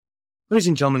Ladies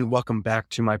and gentlemen, welcome back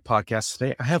to my podcast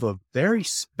today. I have a very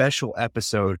special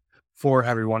episode for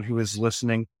everyone who is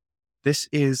listening. This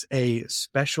is a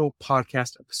special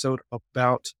podcast episode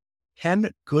about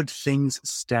can good things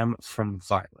stem from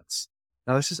violence?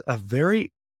 Now, this is a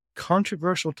very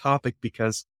controversial topic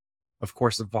because, of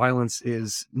course, violence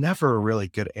is never a really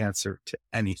good answer to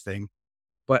anything.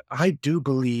 But I do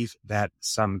believe that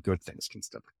some good things can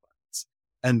stem from violence.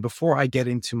 And before I get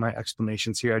into my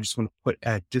explanations here, I just want to put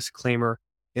a disclaimer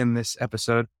in this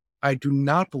episode. I do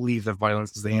not believe that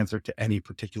violence is the answer to any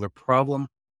particular problem,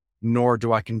 nor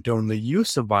do I condone the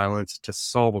use of violence to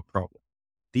solve a problem.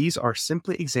 These are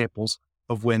simply examples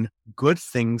of when good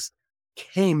things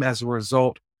came as a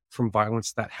result from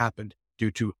violence that happened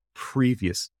due to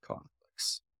previous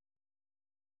conflicts.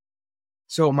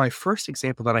 So my first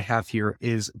example that I have here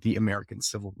is the American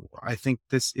Civil War. I think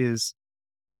this is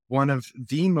one of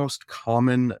the most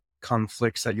common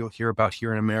conflicts that you'll hear about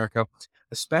here in America,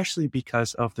 especially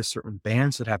because of the certain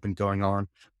bans that have been going on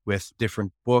with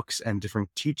different books and different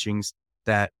teachings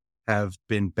that have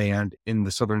been banned in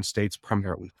the southern states,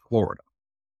 primarily Florida.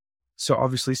 So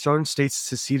obviously, southern states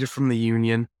seceded from the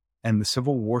Union, and the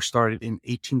Civil War started in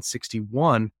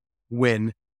 1861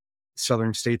 when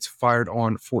southern states fired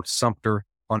on Fort Sumter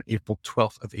on April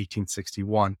 12th of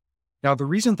 1861. Now, the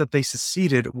reason that they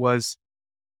seceded was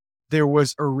there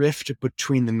was a rift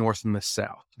between the North and the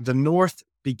South. The North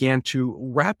began to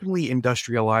rapidly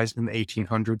industrialize in the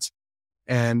 1800s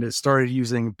and started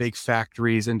using big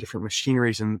factories and different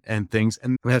machineries and things.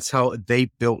 And that's how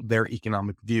they built their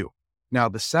economic view. Now,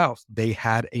 the South, they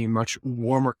had a much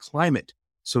warmer climate,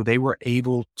 so they were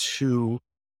able to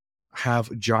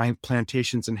have giant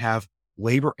plantations and have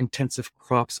labor-intensive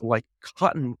crops like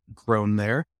cotton grown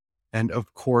there. And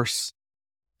of course,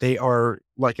 they are,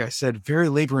 like I said, very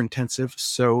labor-intensive.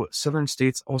 So southern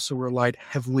states also relied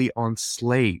heavily on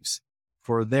slaves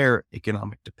for their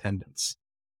economic dependence.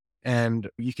 And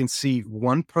you can see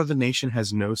one part of the nation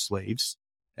has no slaves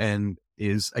and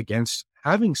is against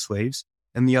having slaves,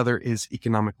 and the other is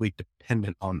economically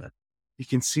dependent on them. You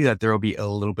can see that there will be a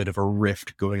little bit of a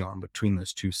rift going on between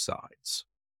those two sides.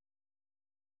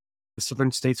 The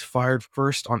southern states fired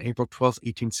first on April 12th,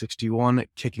 1861,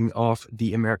 kicking off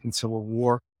the American Civil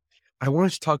War. I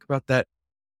wanted to talk about that.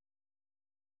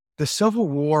 The Civil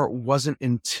War wasn't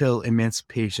until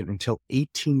emancipation, until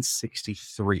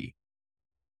 1863.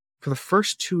 For the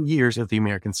first 2 years of the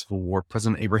American Civil War,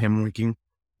 President Abraham Lincoln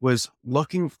was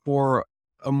looking for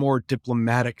a more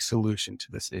diplomatic solution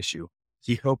to this issue.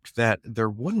 He hoped that there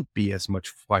wouldn't be as much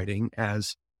fighting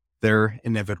as there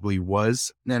inevitably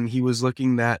was, and he was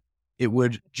looking that it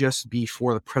would just be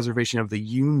for the preservation of the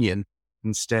Union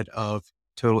instead of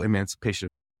total emancipation.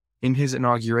 In his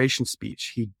inauguration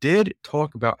speech, he did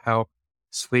talk about how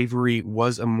slavery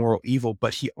was a moral evil,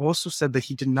 but he also said that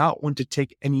he did not want to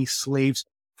take any slaves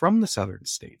from the southern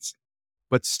states.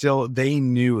 But still, they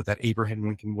knew that Abraham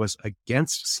Lincoln was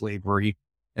against slavery,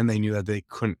 and they knew that they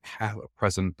couldn't have a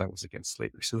president that was against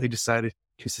slavery. So they decided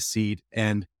to secede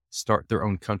and start their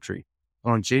own country.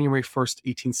 On January 1st,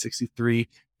 1863,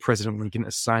 President Lincoln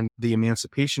signed the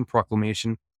Emancipation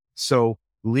Proclamation. So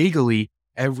legally,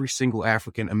 every single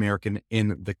African American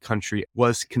in the country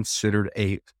was considered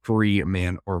a free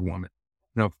man or woman.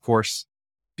 Now, of course,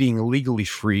 being legally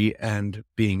free and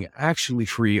being actually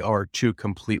free are two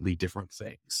completely different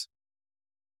things.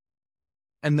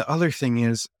 And the other thing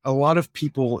is, a lot of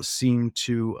people seem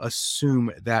to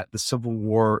assume that the Civil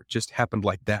War just happened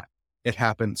like that. It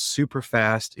happened super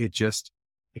fast. It just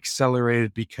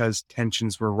accelerated because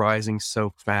tensions were rising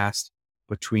so fast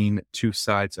between two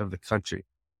sides of the country.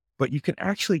 But you can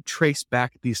actually trace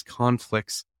back these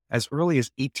conflicts as early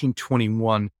as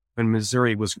 1821, when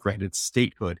Missouri was granted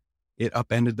statehood. It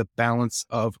upended the balance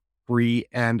of free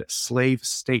and slave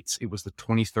states. It was the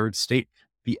 23rd state to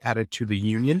be added to the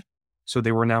Union. So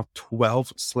there were now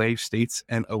 12 slave states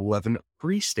and 11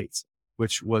 free states,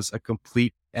 which was a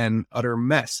complete and utter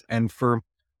mess. And for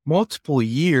multiple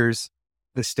years,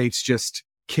 the states just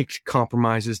kicked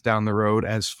compromises down the road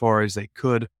as far as they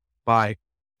could by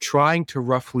trying to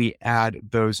roughly add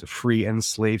those free and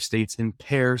slave states in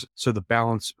pairs so the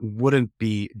balance wouldn't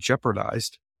be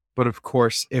jeopardized. But of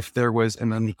course, if there was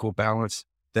an unequal balance,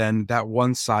 then that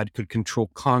one side could control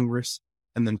Congress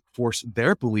and then force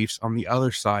their beliefs on the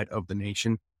other side of the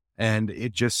nation. And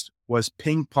it just was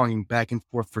ping-ponging back and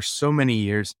forth for so many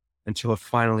years until it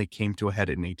finally came to a head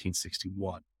in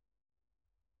 1861.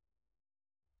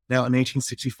 Now, in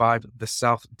 1865, the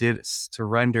South did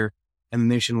surrender, and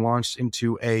the nation launched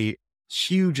into a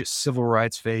huge civil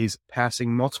rights phase,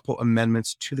 passing multiple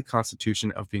amendments to the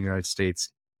Constitution of the United States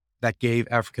that gave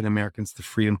African Americans the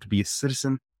freedom to be a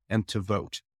citizen and to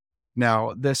vote.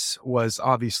 Now, this was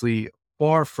obviously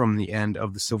far from the end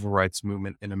of the civil rights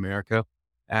movement in America,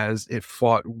 as it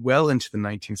fought well into the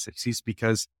 1960s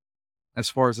because, as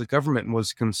far as the government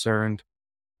was concerned,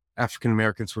 African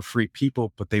Americans were free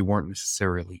people, but they weren't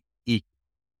necessarily equal.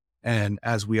 And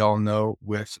as we all know,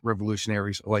 with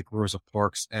revolutionaries like Rosa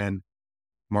Parks and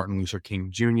Martin Luther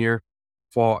King Jr.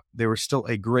 fought, there was still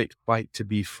a great fight to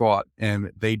be fought,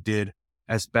 and they did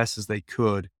as best as they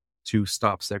could to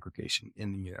stop segregation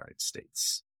in the United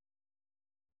States.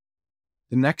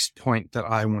 The next point that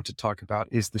I want to talk about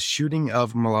is the shooting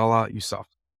of Malala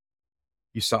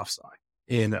Yousafzai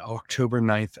in October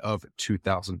 9th of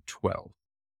 2012.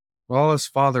 Malala's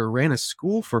father ran a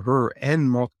school for her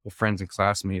and multiple friends and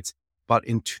classmates, but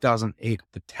in 2008,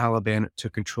 the Taliban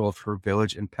took control of her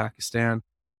village in Pakistan,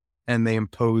 and they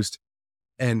imposed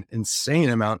an insane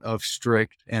amount of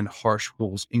strict and harsh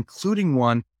rules, including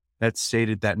one that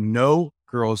stated that no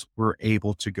girls were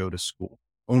able to go to school.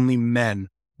 Only men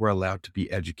were allowed to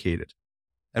be educated.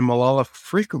 And Malala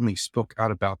frequently spoke out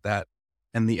about that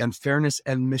and the unfairness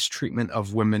and mistreatment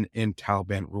of women in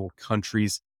Taliban-ruled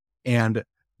countries and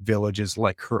villages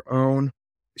like her own.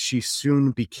 She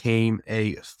soon became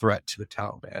a threat to the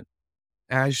Taliban.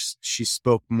 As she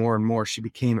spoke more and more, she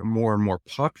became more and more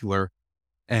popular,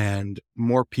 and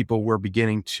more people were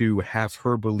beginning to have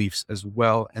her beliefs as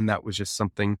well. And that was just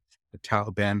something the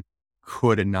Taliban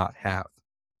could not have.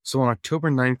 So on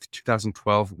October 9th,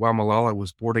 2012, while Malala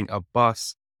was boarding a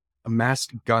bus, a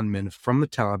masked gunman from the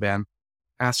Taliban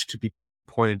asked to be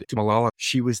pointed to Malala.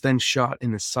 She was then shot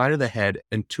in the side of the head,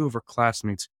 and two of her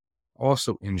classmates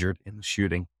also injured in the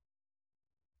shooting.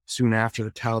 Soon after,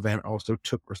 the Taliban also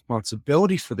took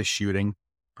responsibility for the shooting,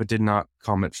 but did not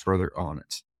comment further on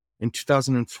it. In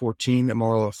 2014,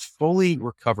 Malala fully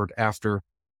recovered after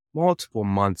multiple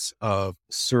months of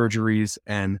surgeries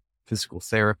and physical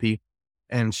therapy,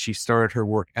 and she started her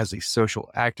work as a social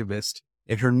activist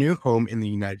in her new home in the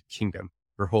United Kingdom.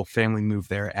 Her whole family moved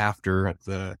there after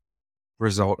the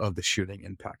result of the shooting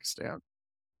in Pakistan.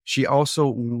 She also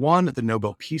won the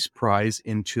Nobel Peace Prize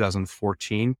in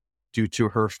 2014 due to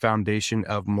her foundation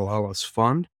of Malala's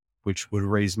Fund, which would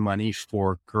raise money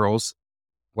for girls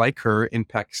like her in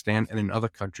Pakistan and in other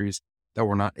countries that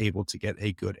were not able to get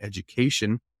a good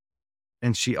education.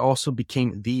 And she also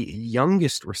became the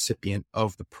youngest recipient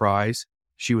of the prize.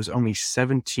 She was only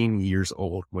 17 years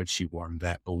old when she won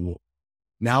that award.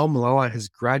 Now Malala has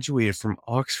graduated from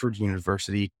Oxford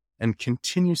University and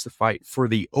continues the fight for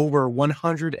the over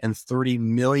 130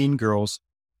 million girls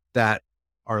that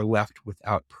are left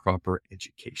without proper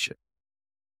education.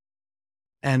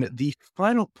 And the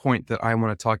final point that I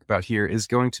want to talk about here is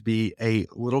going to be a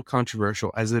little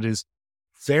controversial, as it is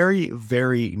very,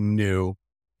 very new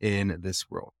in this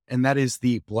world. And that is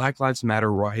the Black Lives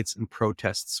Matter riots and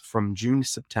protests from June to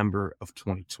September of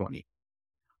 2020.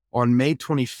 On May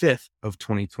 25th of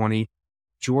 2020,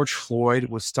 George Floyd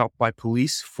was stopped by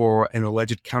police for an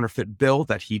alleged counterfeit bill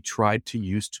that he tried to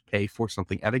use to pay for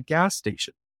something at a gas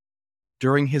station.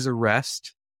 During his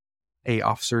arrest, an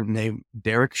officer named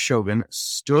Derek Chauvin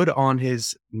stood on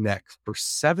his neck for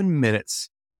 7 minutes,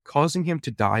 causing him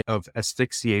to die of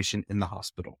asphyxiation in the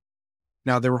hospital.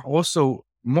 Now, there were also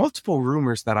multiple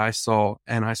rumors that I saw,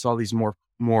 and I saw these more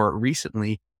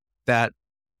recently, that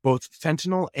both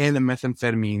fentanyl and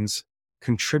methamphetamines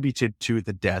contributed to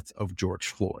the death of George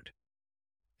Floyd.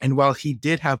 And while he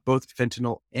did have both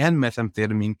fentanyl and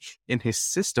methamphetamine in his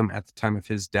system at the time of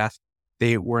his death,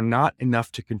 they were not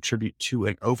enough to contribute to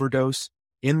an overdose.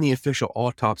 In the official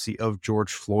autopsy of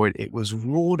George Floyd, it was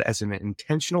ruled as an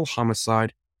intentional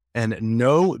homicide, and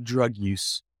no drug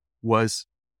use was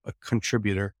a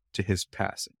contributor to his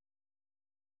passing.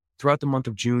 Throughout the month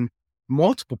of June,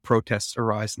 multiple protests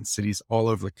arise in cities all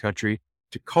over the country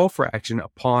to call for action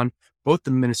upon both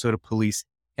the Minnesota police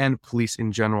and police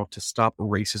in general to stop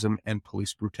racism and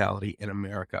police brutality in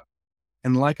America.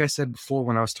 And like I said before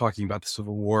when I was talking about the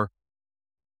Civil War,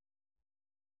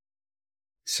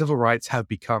 civil rights have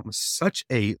become such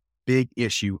a big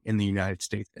issue in the United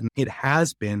States, and it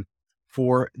has been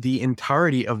for the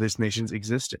entirety of this nation's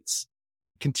existence.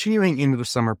 Continuing into the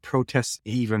summer, protests,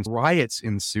 even riots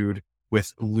ensued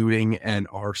with looting and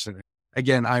arson.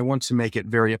 Again, I want to make it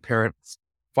very apparent,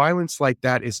 violence like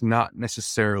that is not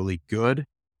necessarily good,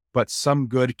 but some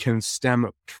good can stem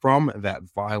from that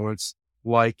violence,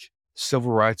 like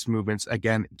civil rights movements,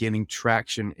 again, gaining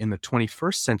traction in the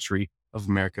 21st century of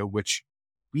America, which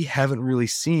we haven't really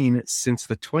seen since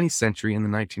the 20th century in the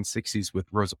 1960s with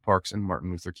Rosa Parks and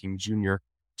Martin Luther King Jr.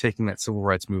 taking that civil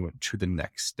rights movement to the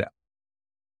next step.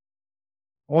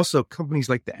 Also, companies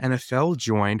like the NFL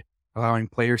joined allowing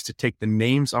players to take the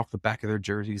names off the back of their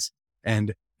jerseys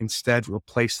and instead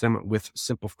replace them with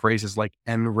simple phrases like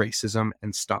end racism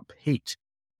and stop hate.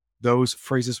 Those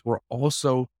phrases were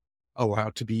also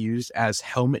allowed to be used as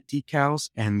helmet decals,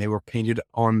 and they were painted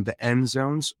on the end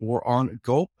zones or on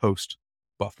goalpost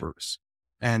buffers.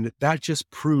 And that just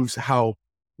proves how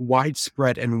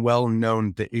widespread and well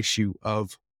known the issue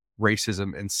of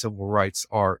racism and civil rights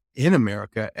are in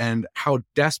America and how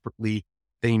desperately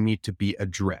they need to be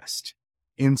addressed.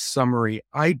 In summary,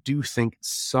 I do think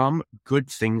some good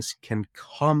things can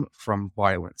come from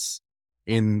violence.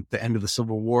 In the end of the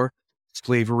Civil War,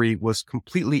 slavery was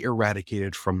completely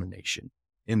eradicated from the nation.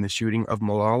 In the shooting of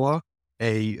Malala,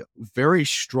 a very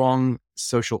strong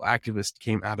social activist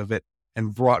came out of it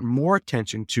and brought more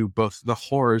attention to both the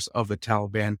horrors of the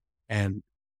Taliban and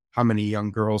how many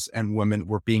young girls and women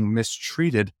were being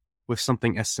mistreated with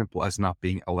something as simple as not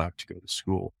being allowed to go to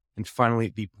school. And finally,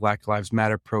 the Black Lives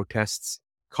Matter protests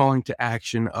calling to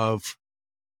action of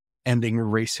ending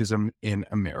racism in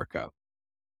America.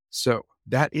 So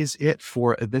that is it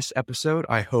for this episode.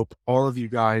 I hope all of you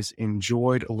guys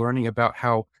enjoyed learning about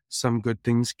how some good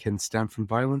things can stem from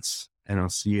violence, and I'll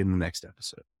see you in the next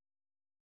episode.